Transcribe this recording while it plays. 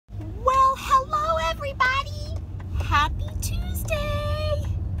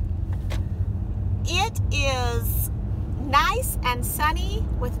nice and sunny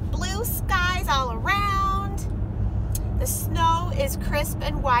with blue skies all around. The snow is crisp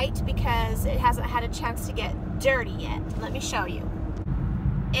and white because it hasn't had a chance to get dirty yet. Let me show you.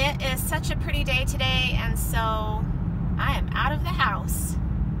 It is such a pretty day today, and so I am out of the house.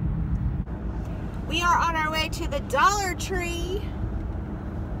 We are on our way to the Dollar Tree.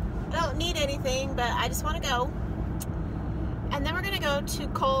 I don't need anything, but I just want to go. And then we're going to go to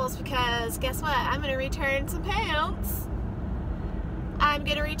Kohl's because guess what? I'm going to return some pants. I'm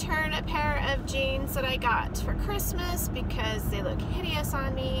going to return a pair of jeans that I got for Christmas because they look hideous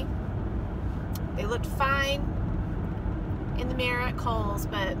on me. They looked fine in the mirror at Kohl's,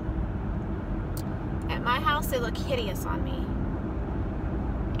 but at my house they look hideous on me.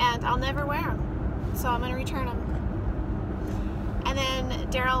 And I'll never wear them. So I'm going to return them. And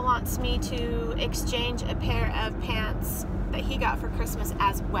then Daryl wants me to exchange a pair of pants that he got for Christmas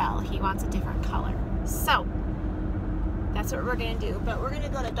as well. He wants a different color. So that's what we're going to do. But we're going to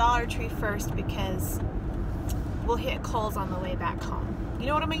go to Dollar Tree first because we'll hit Kohl's on the way back home. You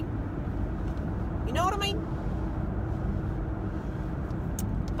know what I mean? You know what I mean?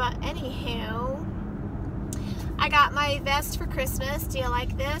 But anyhow, I got my vest for Christmas. Do you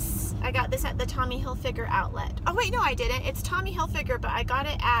like this? I got this at the Tommy Hilfiger outlet. Oh wait, no I didn't. It's Tommy Hilfiger, but I got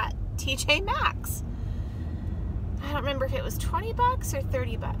it at TJ Maxx. I don't remember if it was 20 bucks or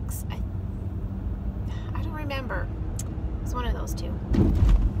 30 bucks. I don't remember. It's one of those two.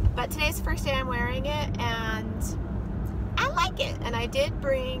 But today's the first day I'm wearing it, and I like it. And I did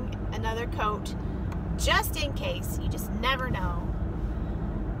bring another coat just in case. You just never know.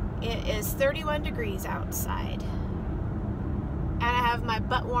 It is 31 degrees outside. And I have my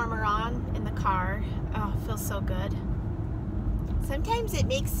butt warmer on in the car. Oh, it feels so good. Sometimes it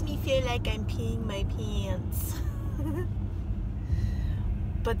makes me feel like I'm peeing my pants.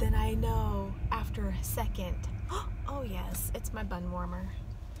 But then I know after a second, oh yes, it's my bun warmer.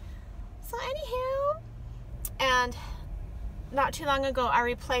 So anywho, and not too long ago I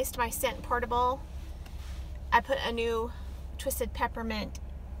replaced my scent portable. I put a new twisted peppermint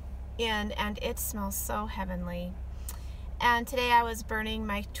in and it smells so heavenly. And today I was burning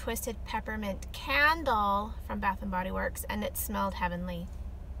my twisted peppermint candle from Bath & Body Works and it smelled heavenly.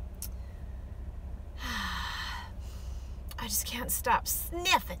 I just can't stop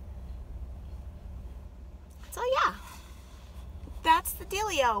sniffing. So yeah, that's the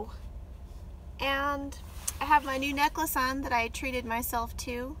dealio. And I have my new necklace on that I treated myself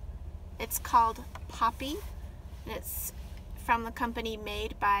to. It's called Poppy. And it's from the company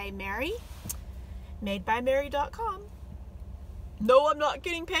Made by Mary. MadeByMary.com. No, I'm not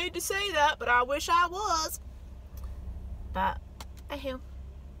getting paid to say that, but I wish I was. But, anywho.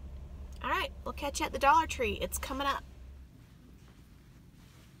 Alright, we'll catch you at the Dollar Tree. It's coming up.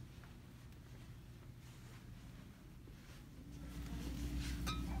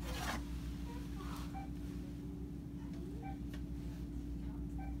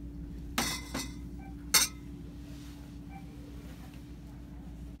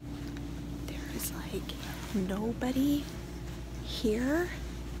 Like nobody here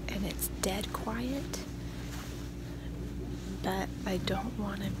and it's dead quiet, but I don't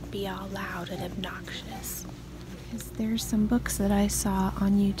want to be all loud and obnoxious because there's some books that I saw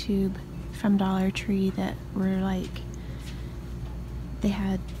on YouTube from Dollar Tree that were like, they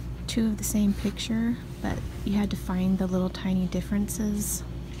had two of the same picture, but you had to find the little tiny differences.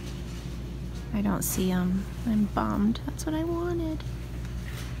 I don't see them. I'm bummed. That's what I wanted.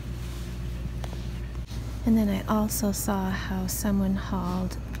 And then I also saw how someone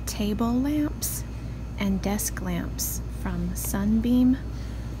hauled table lamps and desk lamps from Sunbeam.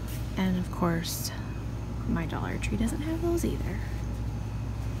 And of course, my Dollar Tree doesn't have those either.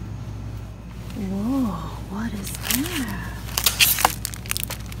 Whoa, what is that?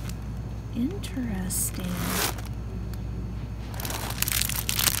 Interesting.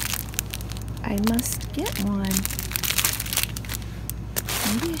 I must get one.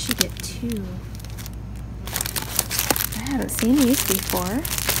 Maybe I should get two. I haven't seen these before.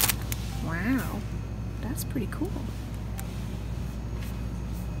 Wow, that's pretty cool.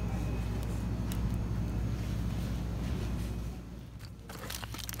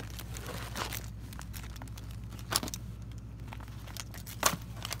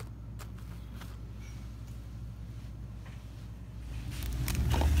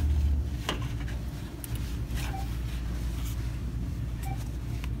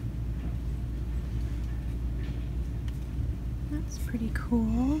 That's pretty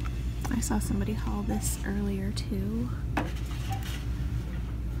cool. I saw somebody haul this earlier too.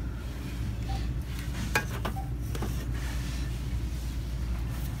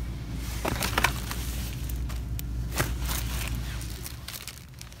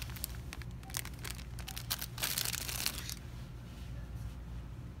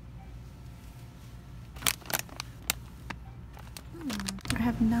 I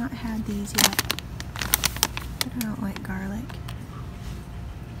have not had these yet, but I don't like garlic.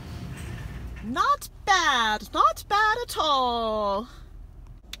 Not bad at all.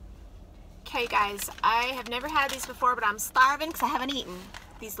 Okay guys, I have never had these before, but I'm starving because I haven't eaten.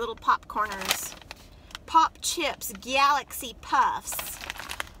 These little popcorners. Pop Chips Galaxy Puffs.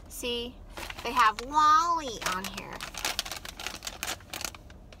 See, they have Wally on here.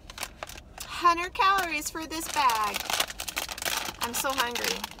 100 calories for this bag. I'm so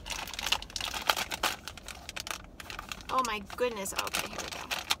hungry. Oh my goodness. Okay, here we go.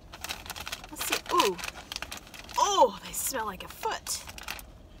 Let's see. Ooh. Oh, they smell like a foot.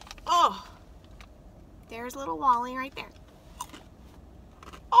 Oh. There's little Wally right there.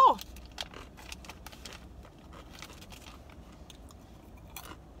 Oh.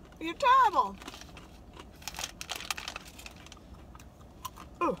 You're terrible.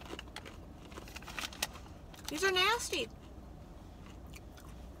 Ooh. These are nasty.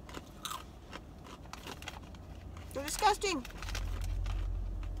 They're disgusting.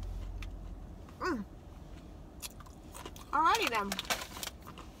 Alrighty then.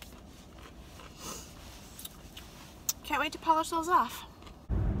 Can't wait to polish those off.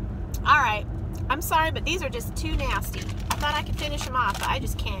 Alright, I'm sorry, but these are just too nasty. I thought I could finish them off, but I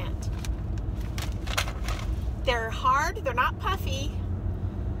just can't. They're hard, they're not puffy.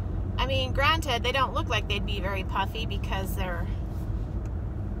 I mean, granted, they don't look like they'd be very puffy because they're,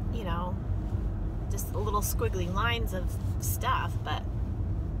 you know, just little squiggly lines of stuff, but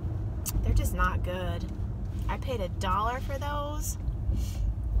they're just not good. I paid $1 for those,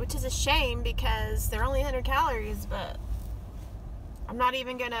 which is a shame because they're only 100 calories, but I'm not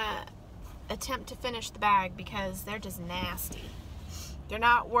even gonna attempt to finish the bag because they're just nasty. They're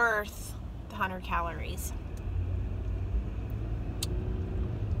not worth the 100 calories.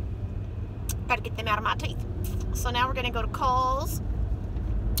 Gotta get them out of my teeth. So now we're gonna go to Kohl's.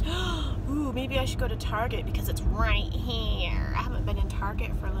 Ooh, maybe I should go to Target because it's right here. I haven't been in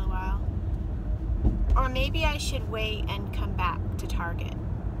Target for a little while. Or maybe I should wait and come back to Target.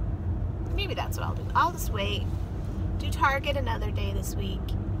 Maybe that's what I'll do. I'll just wait. Do Target another day this week.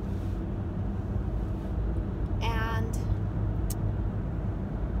 And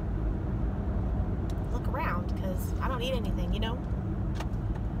look around because I don't need anything, you know?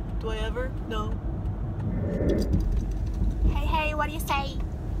 Do I ever? No. Hey, what do you say?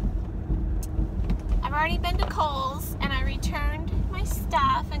 I've already been to Kohl's and I returned my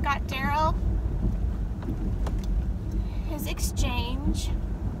stuff and got Daryl his exchange.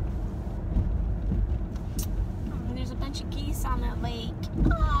 Oh, there's a bunch of geese on the lake.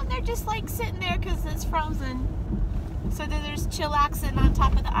 Oh, they're just like sitting there because it's frozen. So then there's chillaxing on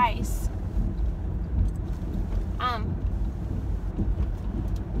top of the ice.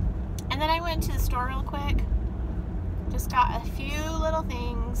 And then I went to the store real quick. Just got a few little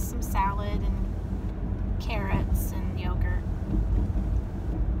things, some salad and carrots and yogurt.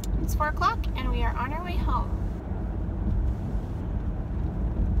 It's 4 o'clock and we are on our way home.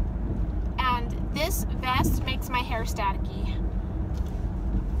 And this vest makes my hair staticky.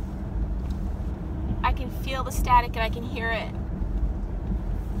 I can feel the static and I can hear it.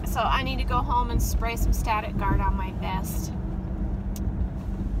 So I need to go home and spray some static guard on my vest.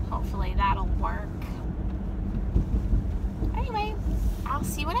 Hopefully that'll work. Anyway, I'll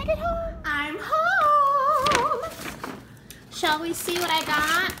see you when I get home. I'm home. Shall we see what I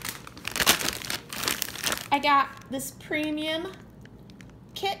got? I got this premium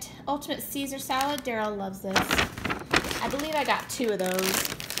kit, Ultimate Caesar Salad. Daryl loves this. I believe I got 2 of those.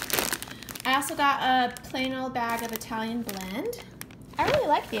 I also got a plain old bag of Italian blend. I really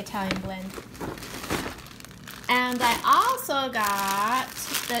like the Italian blend. And I also got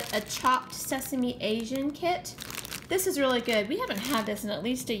a chopped sesame Asian kit. This is really good. We haven't had this in at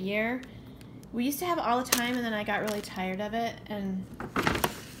least a year. We used to have it all the time and then I got really tired of it,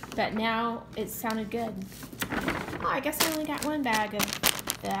 but now it sounded good. Oh, I guess I only got 1 bag of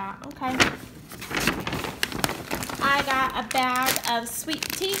that. Okay. I got a bag of sweet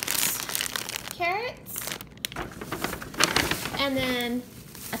potato, carrots, and then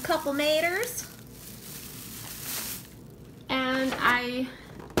a couple maters. And I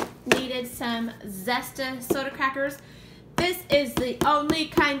needed some Zesta soda crackers. This is the only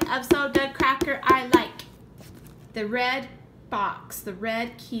kind of soda cracker I like. The red box, the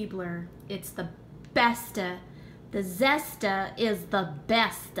red Keebler. It's the besta. The Zesta is the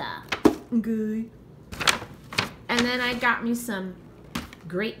besta. Good. And then I got me some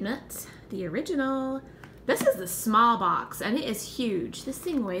grape nuts, the original. This is the small box and it is huge. This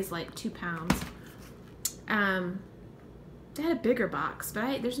thing weighs like 2 pounds. They had a bigger box,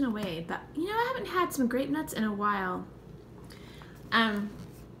 but there's no way. But you know, I haven't had some grape nuts in a while.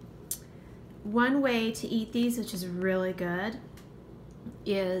 One way to eat these, which is really good,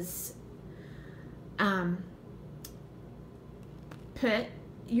 is put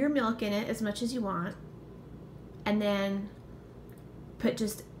your milk in it as much as you want, and then put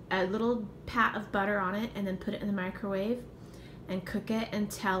just a little pat of butter on it, and then put it in the microwave and cook it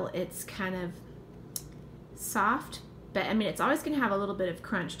until it's kind of soft. But I mean, it's always going to have a little bit of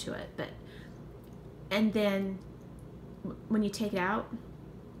crunch to it. And then when you take it out,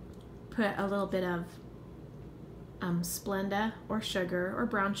 put a little bit of Splenda or sugar or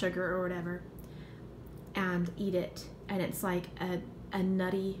brown sugar or whatever, and eat it. And it's like a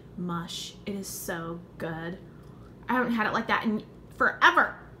nutty mush. It is so good. I haven't had it like that in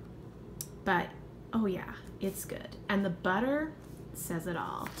forever. But, oh yeah, it's good. And the butter says it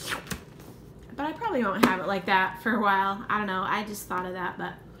all. But I probably won't have it like that for a while. I don't know. I just thought of that,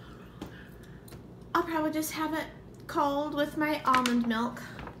 but I'll probably just have it cold with my almond milk.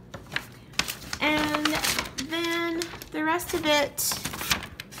 And then the rest of it,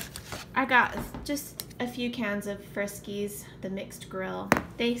 I got just a few cans of Friskies, the mixed grill.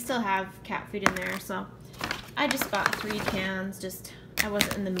 They still have cat food in there, so I just bought 3 cans. Just, I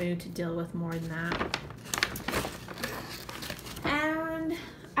wasn't in the mood to deal with more than that. And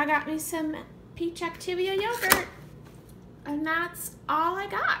I got me some Peach Activia yogurt. And that's all I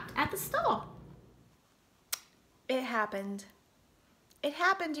got at the store. It happened. It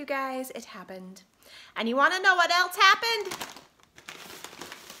happened, you guys. It happened. And you want to know what else happened?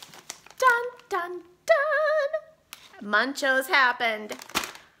 Dun, dun, dun. Munchos happened.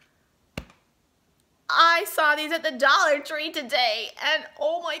 I saw these at the Dollar Tree today, and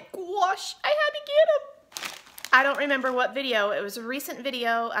oh my gosh, I had to get them. I don't remember what video. It was a recent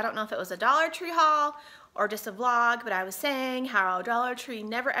video. I don't know if it was a Dollar Tree haul or just a vlog, but I was saying how Dollar Tree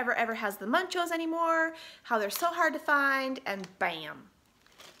never, ever, ever has the Munchos anymore, how they're so hard to find, and bam.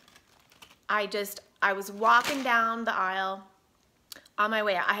 I was walking down the aisle on my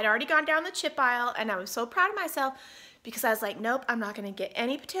way out. I had already gone down the chip aisle, and I was so proud of myself because I was like, nope, I'm not gonna get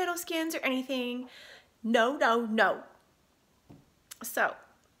any potato skins or anything. No, no, no. So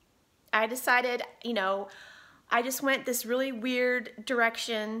I decided, you know, I just went this really weird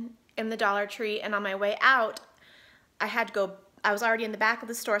direction in the Dollar Tree, and on my way out, I had to go, I was already in the back of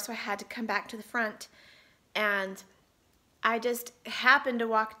the store, so I had to come back to the front, and I just happened to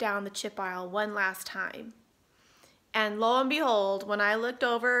walk down the chip aisle one last time. And lo and behold, when I looked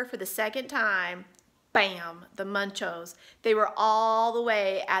over for the second time, bam, the Munchos. They were all the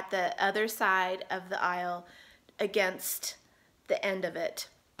way at the other side of the aisle against the end of it.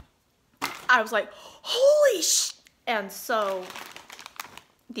 I was like, holy sh! And so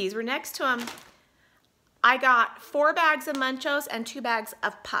these were next to them. I got 4 bags of Munchos and 2 bags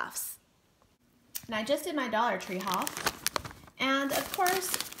of Puffs. And I just did my Dollar Tree haul. And of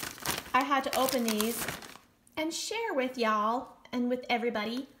course, I had to open these and share with y'all and with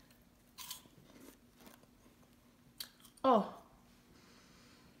everybody. Oh,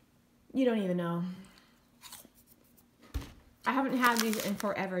 you don't even know. I haven't had these in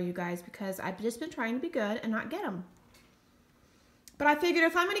forever, you guys, because I've just been trying to be good and not get them. But I figured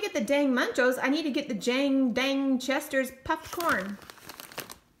if I'm going to get the dang Munchos, I need to get the dang Chester's puffed corn.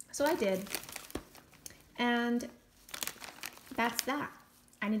 So I did. And that's that.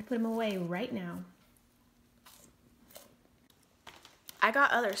 I need to put them away right now. I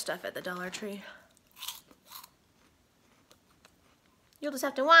got other stuff at the Dollar Tree. You'll just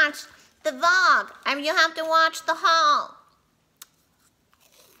have to watch the vlog. I mean, you'll have to watch the haul.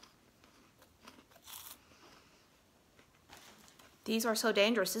 These are so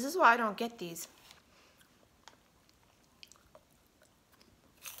dangerous. This is why I don't get these.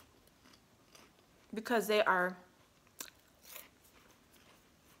 Because they are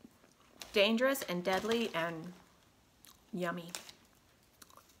dangerous and deadly and yummy.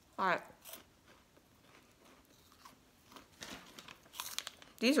 All right.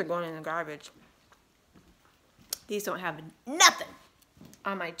 These are going in the garbage. These don't have nothing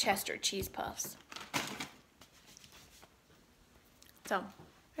on my Chester cheese puffs. So,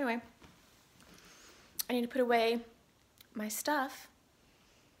 anyway, I need to put away my stuff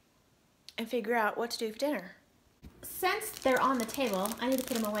and figure out what to do for dinner. Since they're on the table, I need to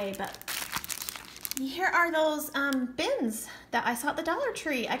put them away, but here are those bins that I saw at the Dollar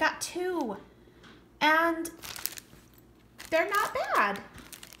Tree. I got 2, and they're not bad.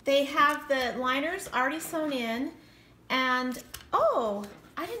 They have the liners already sewn in, and oh,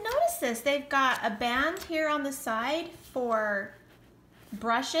 I didn't notice this. They've got a band here on the side for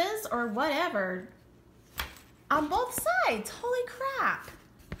brushes or whatever on both sides. Holy crap.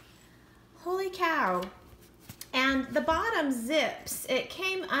 Holy cow. And the bottom zips. It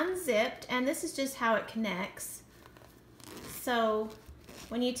came unzipped, and this is just how it connects. So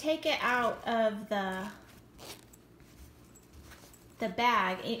when you take it out of the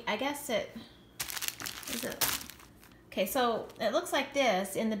bag, I guess is it, okay, so it looks like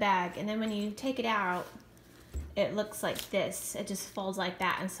this in the bag, and then when you take it out, it looks like this. It just folds like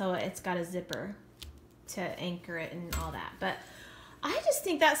that, and so it's got a zipper to anchor it and all that. But I just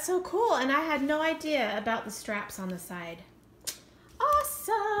think that's so cool, and I had no idea about the straps on the side.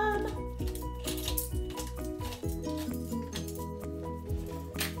 Awesome!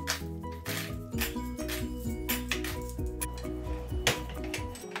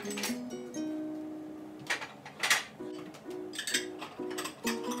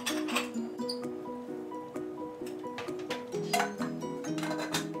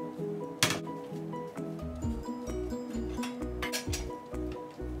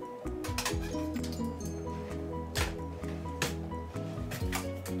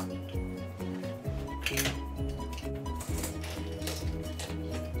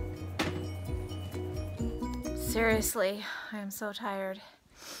 Seriously, I am so tired.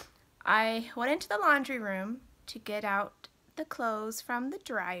 I went into the laundry room to get out the clothes from the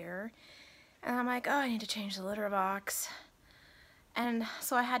dryer, and I'm like, oh, I need to change the litter box. And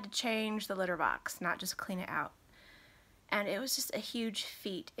so I had to change the litter box, not just clean it out. And it was just a huge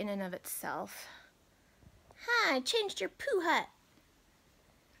feat in and of itself. Hi, I changed your poo hut.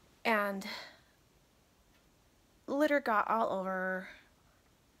 And litter got all over.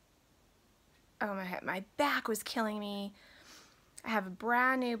 Oh my head, my back was killing me. I have a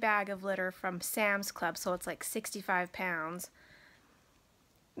brand new bag of litter from Sam's Club, so it's like 65 pounds.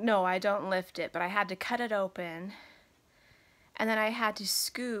 No, I don't lift it, but I had to cut it open. And then I had to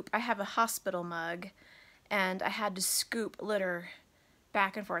scoop, I have a hospital mug, and I had to scoop litter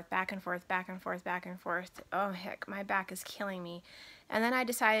back and forth, back and forth, back and forth, back and forth. Oh heck, my back is killing me. And then I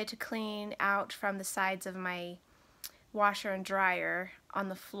decided to clean out from the sides of my washer and dryer on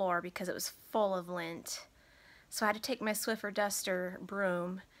the floor because it was full of lint. So I had to take my Swiffer duster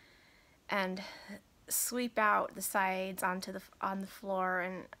broom and sweep out the sides on the floor,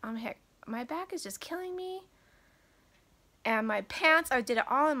 and heck, my back is just killing me. And my pants, I did it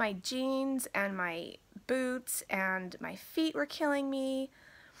all in my jeans and my boots, and my feet were killing me.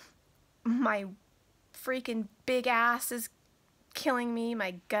 My freaking big ass is killing me.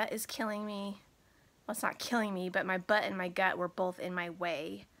 My gut is killing me. Well, it's not killing me, but my butt and my gut were both in my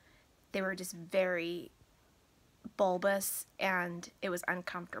way. They were just very bulbous, and it was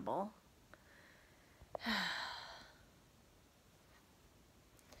uncomfortable.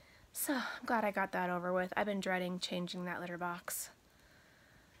 So, I'm glad I got that over with. I've been dreading changing that litter box.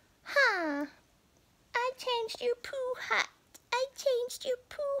 Huh. I changed your poo hut. I changed your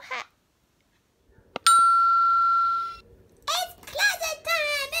poo hut. It's closet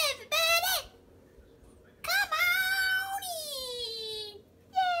time, everybody! Come on in!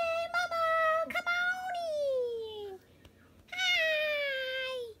 Yay, Mama! Come on in!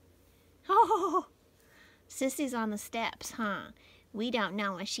 Hi! Oh, Sissy's on the steps, huh? We don't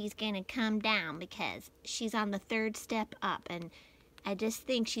know if she's gonna come down because she's on the 3rd step up, and I just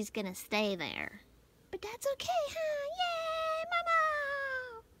think she's gonna stay there. But that's okay, huh? Yay,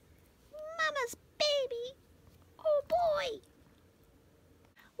 Mama! Mama's baby! Oh boy!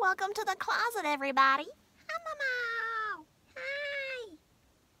 Welcome to the closet, everybody! Hi, Mama! Hi!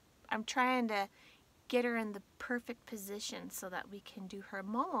 I'm trying to get her in the perfect position so that we can do her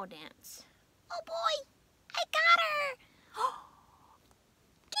Momo dance. Oh boy! I got her!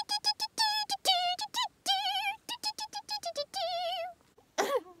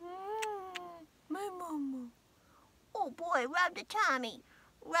 My Momo. Oh boy, rub the tummy.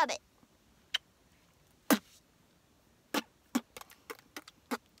 Rub it.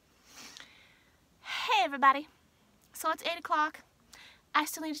 Hey everybody. So it's 8 o'clock. I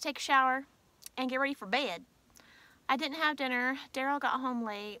still need to take a shower and get ready for bed. I didn't have dinner. Daryl got home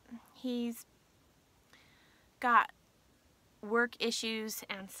late. He's got work issues,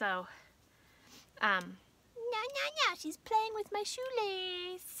 and so no, she's playing with my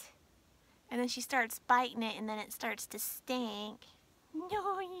shoelace, and then she starts biting it, and then it starts to stink.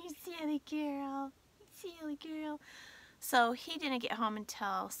 No, you silly girl, silly girl. So he didn't get home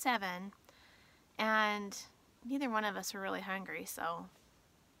until 7, and neither one of us were really hungry, so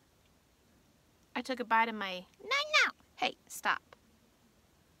I took a bite of my hey, stop.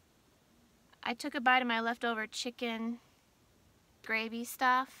 I took a bite of my leftover chicken gravy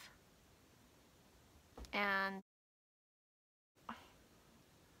stuff, and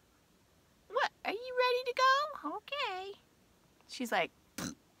what, are you ready to go? Okay. She's like,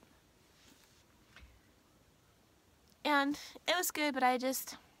 And it was good, but I'm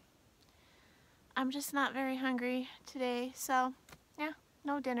just not very hungry today. So, yeah,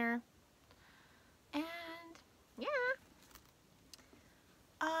 no dinner. And, yeah.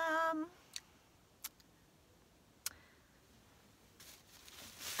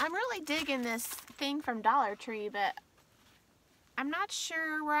 I'm really digging this thing from Dollar Tree, but I'm not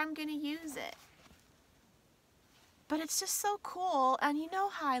sure where I'm going to use it. But it's just so cool, and you know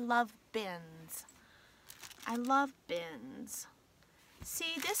how I love bins. I love bins.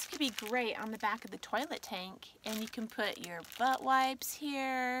 See, this could be great on the back of the toilet tank, and you can put your butt wipes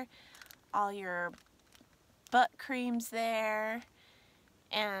here, all your butt creams there,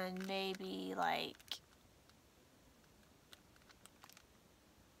 and maybe like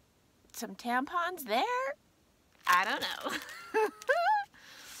some tampons there? I don't know.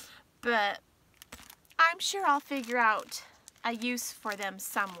 But I'm sure I'll figure out a use for them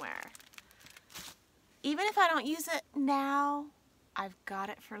somewhere. Even if I don't use it now, I've got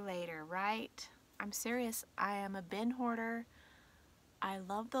it for later, right? I'm serious. I am a bin hoarder. I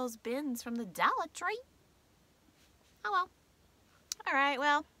love those bins from the Dollar Tree. Oh well. Alright,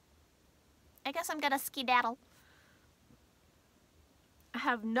 well, I guess I'm gonna skedaddle. I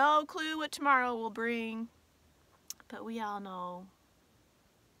have no clue what tomorrow will bring, but we all know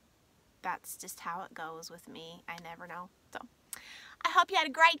that's just how it goes with me. I never know. So, I hope you had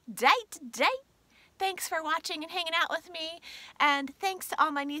a great day today. Thanks for watching and hanging out with me, and thanks to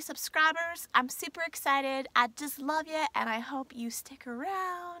all my new subscribers. I'm super excited. I just love you, and I hope you stick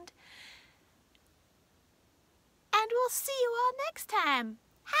around. And we'll see you all next time.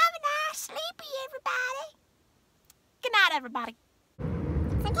 Have a nice sleepy, everybody. Good night, everybody.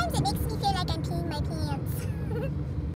 Sometimes it makes me feel